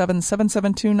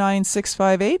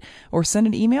 877-772-9658 or send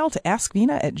an email to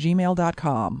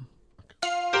askvina@gmail.com.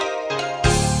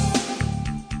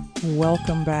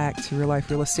 Welcome back to Real Life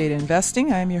Real Estate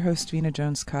Investing. I'm your host, Vina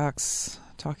Jones-Cox,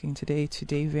 talking today to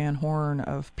Dave Van Horn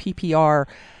of PPR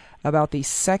about the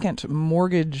second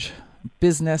mortgage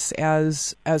business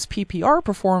as PPR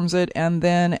performs it, and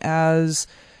then as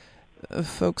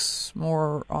folks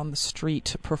more on the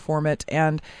street perform it.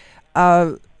 And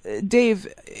Dave,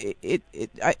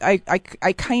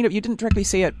 I kind of, you didn't directly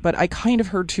say it, but I kind of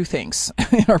heard two things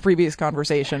in our previous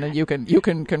conversation, and you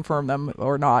can confirm them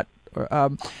or not.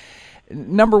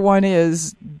 Number one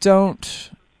is,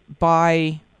 don't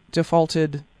buy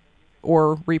defaulted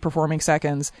or reperforming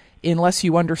seconds unless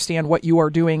you understand what you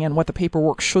are doing and what the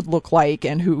paperwork should look like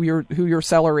and who your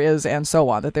seller is and so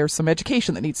on. That there's some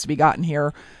education that needs to be gotten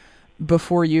here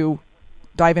before you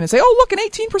dive in and say, oh, look, an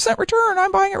 18% return,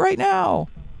 I'm buying it right now.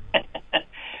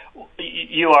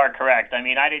 You are correct. I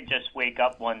mean, I didn't just wake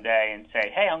up one day and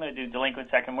say, hey, I'm going to do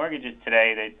delinquent second mortgages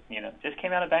today that, just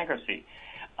came out of bankruptcy.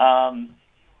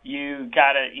 You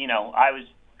got to,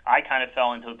 I kind of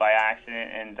fell into it by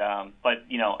accident, but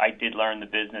I did learn the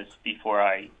business before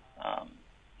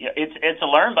it's a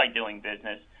learn by doing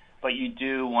business, but you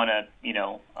do want to,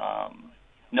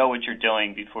 know what you're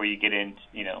doing before you get in,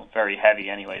 very heavy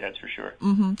anyway, that's for sure.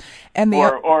 Mm-hmm. And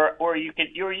or you can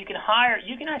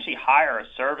actually hire a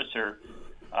servicer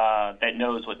that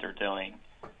knows what they're doing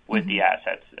with the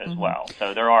assets as well.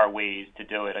 So there are ways to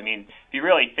do it. I mean, if you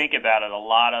really think about it, a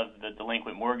lot of the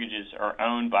delinquent mortgages are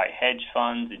owned by hedge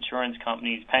funds, insurance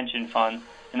companies, pension funds,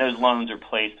 and those loans are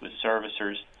placed with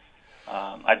servicers.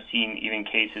 I've seen even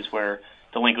cases where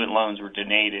delinquent loans were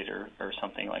donated or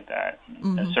something like that.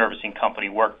 A servicing company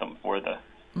worked them for the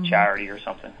charity or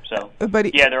something. So,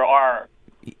 there are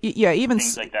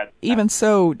things like that. Even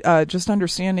so, just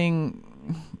understanding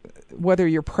whether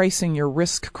you're pricing your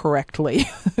risk correctly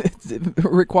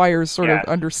requires sort of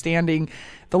understanding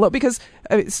the low, because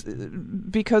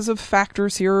of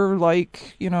factors here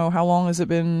like, how long has it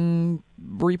been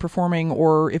reperforming,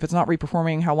 or if it's not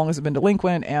reperforming, how long has it been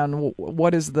delinquent, and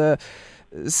what is the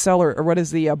seller or what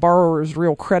is the borrower's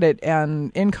real credit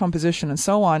and income position and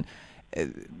so on.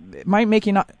 It might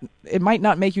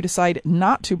not make you decide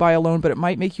not to buy a loan, but it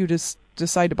might make you just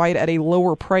decide to buy it at a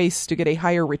lower price to get a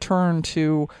higher return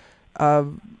to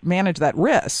manage that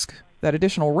risk, that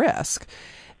additional risk.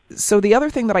 So the other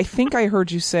thing that I think I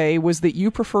heard you say was that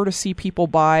you prefer to see people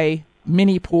buy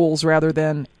mini pools rather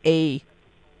than a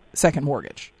second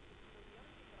mortgage.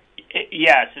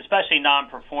 Yes, especially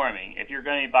non-performing. If you're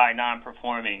going to buy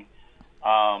non-performing,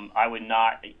 I would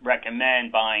not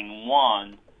recommend buying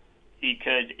one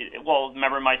because,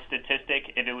 remember my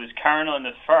statistic? If it was current on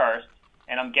the first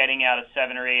and I'm getting out a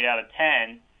 7 or 8 out of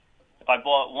 10, if I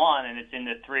bought one and it's in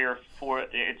the 3 or 4,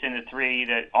 it's in the 3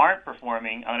 that aren't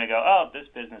performing, I'm going to go, oh, this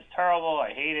business is terrible,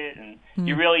 I hate it. And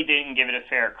you really didn't give it a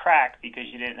fair crack because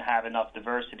you didn't have enough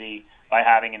diversity by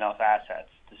having enough assets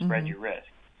to spread your risk.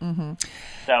 Mm-hmm.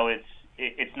 So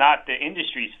it's not the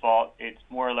industry's fault. It's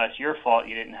more or less your fault.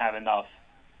 You didn't have enough.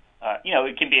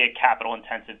 It can be a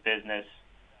capital-intensive business,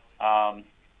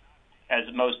 as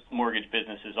most mortgage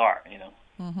businesses are.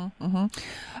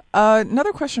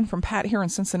 Another question from Pat here in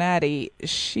Cincinnati.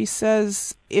 She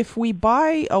says, if we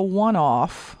buy a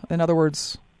one-off, in other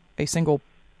words, a single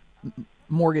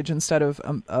mortgage instead of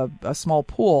a small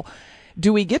pool,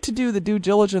 do we get to do the due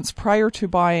diligence prior to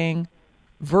buying?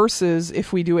 Versus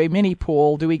if we do a mini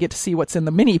pool, do we get to see what's in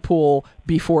the mini pool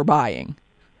before buying?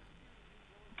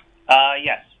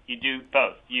 Yes, you do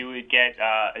both. You would get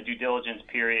a due diligence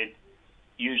period.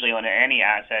 Usually on any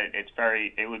asset, it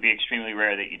would be extremely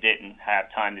rare that you didn't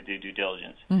have time to do due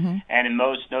diligence. Mm-hmm. And in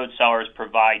most note sellers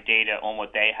provide data on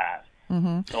what they have.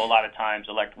 Mm-hmm. So a lot of times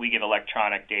we give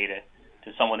electronic data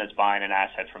to someone that's buying an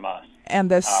asset from us. And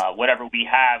this whatever we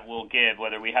have, we'll give,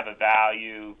 whether we have a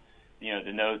value,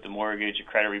 the note, the mortgage, a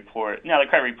credit report. Now, the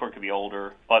credit report could be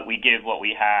older, but we give what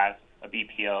we have, a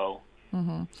BPO.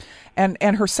 Mm-hmm.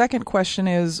 And her second question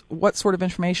is, what sort of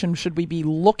information should we be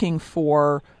looking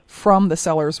for from the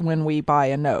sellers when we buy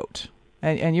a note?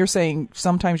 And you're saying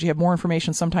sometimes you have more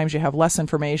information, sometimes you have less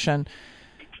information.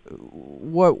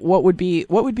 What would be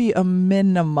a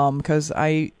minimum? Because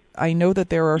I know that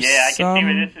there are some... I can see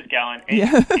where this is going.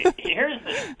 Here's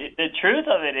the truth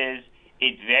of it is,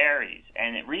 it varies,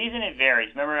 and the reason it varies,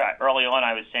 remember early on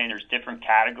I was saying there's different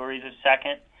categories of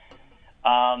second?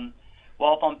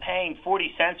 If I'm paying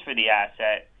 40 cents for the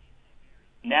asset,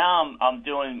 now I'm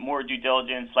doing more due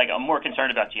diligence. Like, I'm more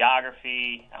concerned about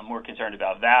geography. I'm more concerned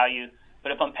about value.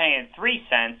 But if I'm paying 3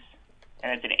 cents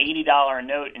and it's an $80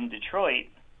 note in Detroit,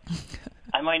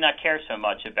 I might not care so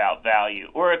much about value.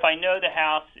 Or if I know the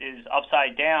house is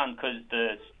upside down because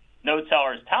the note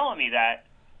seller is telling me that,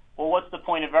 well, what's the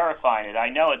point of verifying it? I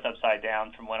know it's upside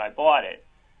down from when I bought it.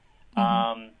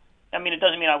 I mean, it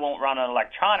doesn't mean I won't run an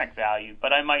electronic value,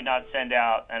 but I might not send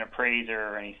out an appraiser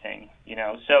or anything, you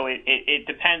know. So it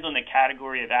depends on the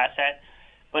category of asset.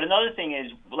 But another thing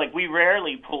is, like, we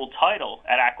rarely pull title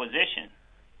at acquisition,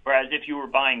 whereas if you were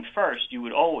buying first, you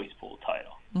would always pull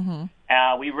title.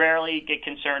 We rarely get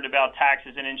concerned about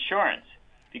taxes and insurance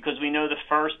because we know the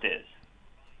first is.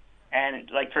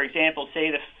 And, like, for example,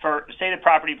 say the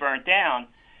property burnt down,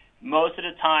 most of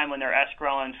the time when they're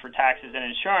escrowing for taxes and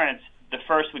insurance, the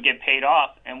first would get paid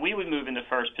off, and we would move into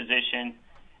first position.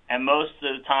 And most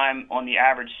of the time, on the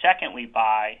average second we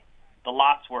buy, the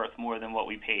lot's worth more than what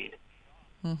we paid.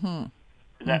 Does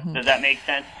that make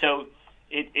sense? So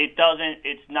it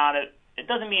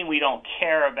doesn't mean we don't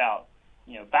care about,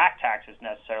 you know, back taxes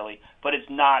necessarily, but it's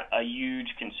not a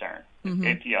huge concern.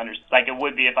 If you understand, like it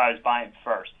would be if I was buying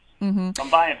first. If I'm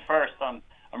buying first, I'm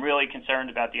really concerned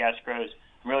about the escrows.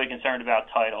 I'm really concerned about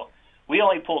title. We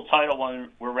only pull title when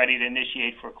we're ready to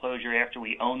initiate foreclosure after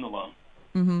we own the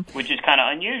loan, which is kind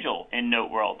of unusual in note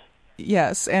world.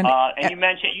 Yes, and you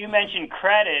mentioned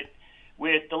credit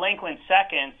with delinquent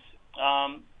seconds.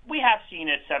 We have seen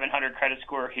a 700 credit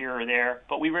score here or there,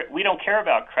 but we don't care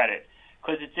about credit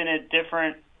because it's in a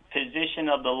different position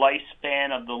of the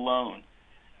lifespan of the loan.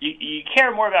 You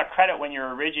care more about credit when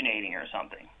you're originating or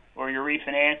something, or you're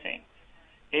refinancing.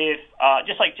 If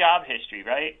just like job history,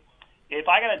 right? If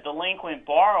I got a delinquent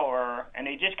borrower and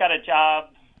they just got a job,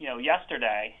 you know,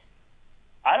 yesterday,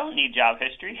 I don't need job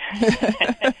history.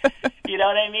 You know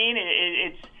what I mean?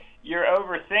 It's you're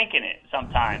overthinking it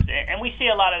sometimes, and we see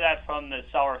a lot of that from the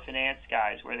seller finance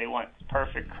guys, where they want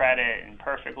perfect credit and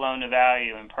perfect loan to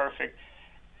value and perfect.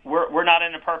 We're not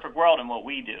in a perfect world in what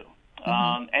we do,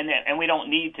 and we don't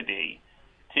need to be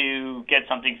to get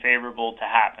something favorable to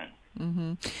happen.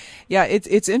 Yeah,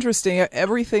 it's interesting.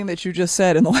 Everything that you just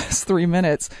said in the last 3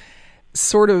 minutes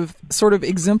sort of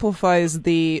exemplifies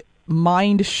the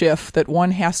mind shift that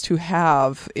one has to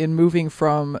have in moving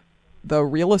from the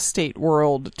real estate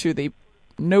world to the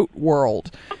note world.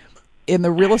 In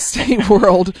the real estate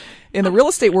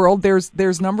world,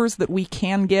 there's numbers that we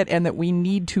can get and that we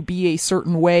need to be a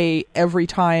certain way every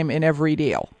time in every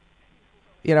deal.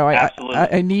 You know,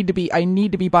 I need to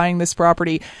be buying this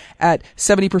property at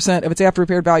 70% of its after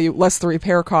repaired value, less the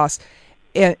repair costs.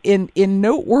 And in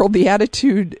note world, the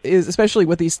attitude is, especially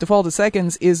with these defaulted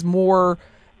seconds, is more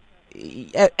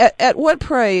at what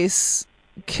price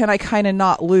can I kind of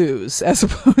not lose, as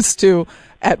opposed to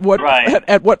at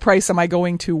what price am I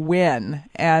going to win?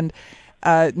 And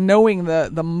knowing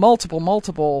the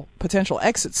multiple potential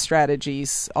exit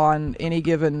strategies on any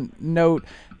given note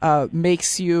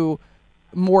makes you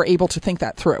more able to think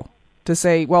that through, to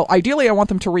say, well, ideally I want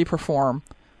them to reperform,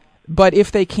 but if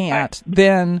they can't,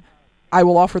 then I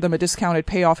will offer them a discounted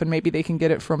payoff and maybe they can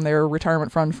get it from their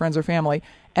retirement fund, friends, or family.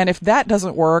 And if that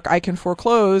doesn't work, I can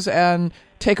foreclose and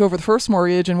take over the first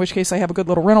mortgage, in which case I have a good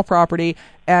little rental property.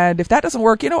 And if that doesn't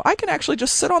work, you know, I can actually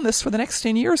just sit on this for the next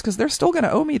 10 years because they're still going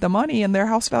to owe me the money and their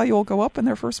house value will go up and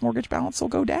their first mortgage balance will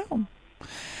go down.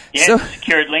 Yeah, so, it's a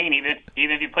secured lien, even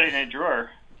if you put it in a drawer.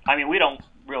 I mean, we don't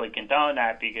really condone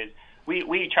that because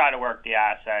we try to work the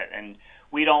asset, and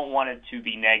we don't want it to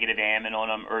be negative ammon on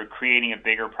them or creating a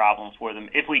bigger problem for them.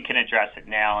 If we can address it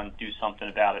now and do something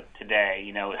about it today,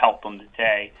 you know, help them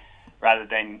today, rather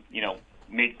than, you know,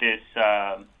 make this,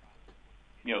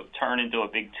 you know, turn into a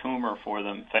big tumor for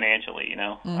them financially, you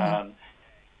know.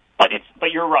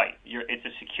 But you're right. It's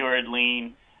a secured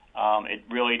lien. It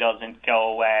really doesn't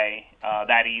go away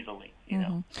that easily, you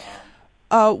know.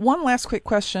 One last quick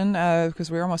question,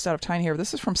 because we're almost out of time here.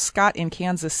 This is from Scott in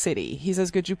Kansas City. He says,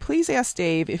 could you please ask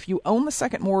Dave, if you own the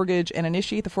second mortgage and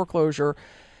initiate the foreclosure,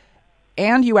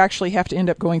 and you actually have to end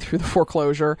up going through the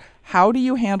foreclosure, how do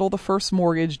you handle the first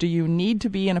mortgage? Do you need to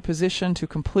be in a position to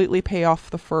completely pay off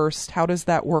the first? How does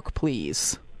that work,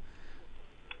 please?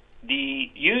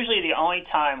 Usually the only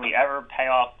time we ever pay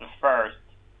off the first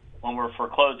when we're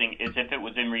foreclosing is if it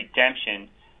was in redemption,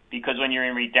 because when you're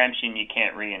in redemption, you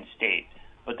can't reinstate.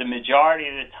 But the majority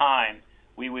of the time,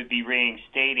 we would be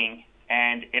reinstating,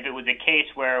 and if it was a case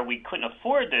where we couldn't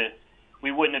afford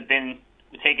we wouldn't have been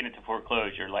taking it to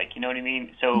foreclosure. Like, you know what I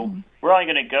mean? So we're only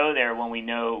going to go there when we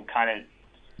know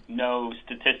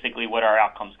statistically what our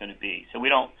outcome's going to be. So we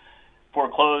don't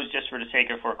foreclose just for the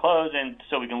sake of foreclose and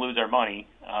so we can lose our money.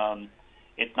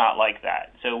 it's not like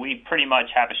that. So we pretty much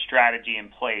have a strategy in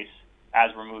place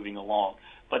as we're moving along.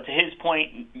 But to his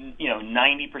point,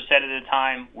 90% of the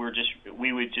time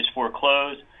we would just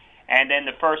foreclose, and then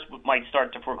the first might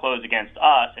start to foreclose against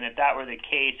us. And if that were the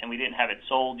case and we didn't have it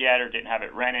sold yet or didn't have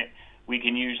it rented, we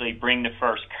can usually bring the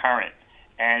first current.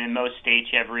 And in most states,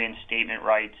 you have reinstatement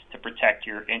rights to protect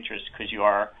your interest because you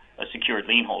are a secured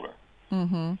lien holder.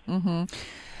 Mm-hmm. Mm-hmm.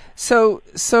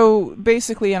 So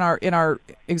basically, in our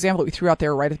example that we threw out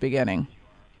there right at the beginning,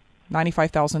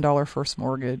 $95,000 first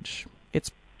mortgage,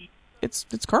 it's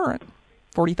current.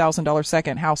 $40,000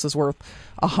 second, house is worth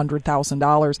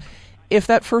 $100,000. If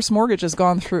that first mortgage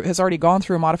has already gone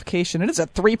through a modification, it is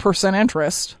at 3%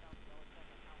 interest.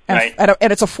 And, right.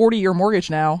 and it's a 40-year mortgage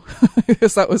now,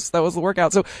 because that was the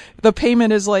workout. So the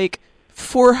payment is like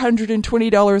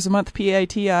 $420 a month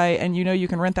PITI, and you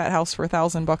can rent that house for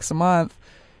 $1,000 a month.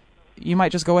 You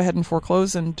might just go ahead and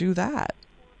foreclose and do that.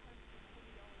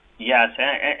 Yes,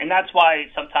 and that's why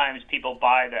sometimes people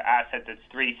buy the asset that's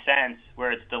 3 cents,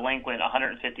 where it's delinquent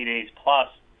 150 days plus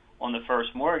on the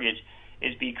first mortgage,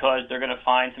 is because they're going to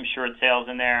find some short sales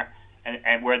in there,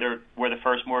 and where the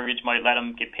first mortgage might let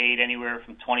them get paid anywhere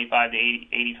from $2,500 to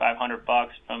 $8,500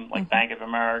 from like Bank of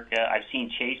America. I've seen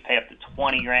Chase pay up to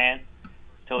 $20,000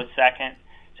 to a second.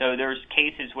 So there's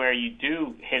cases where you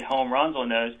do hit home runs on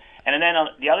those. And then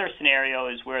the other scenario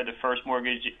is where the first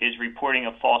mortgage is reporting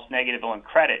a false negative on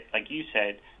credit, like you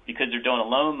said, because they're doing a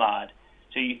loan mod.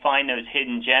 So you find those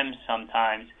hidden gems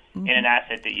sometimes in an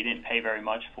asset that you didn't pay very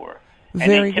much for. And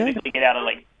Very they typically good. get out of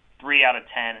like 3 out of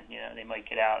 10. They might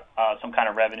get out some kind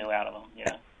of revenue out of them.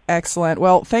 Excellent.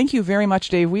 Well, thank you very much,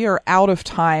 Dave. We are out of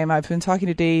time. I've been talking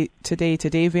today to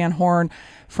Dave Van Horn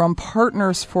from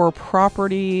Partners for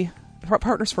Payment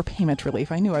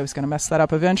Relief. I knew I was going to mess that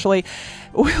up eventually.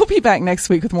 We'll be back next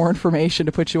week with more information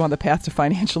to put you on the path to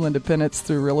financial independence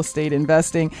through real estate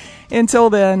investing. Until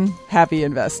then, happy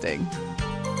investing.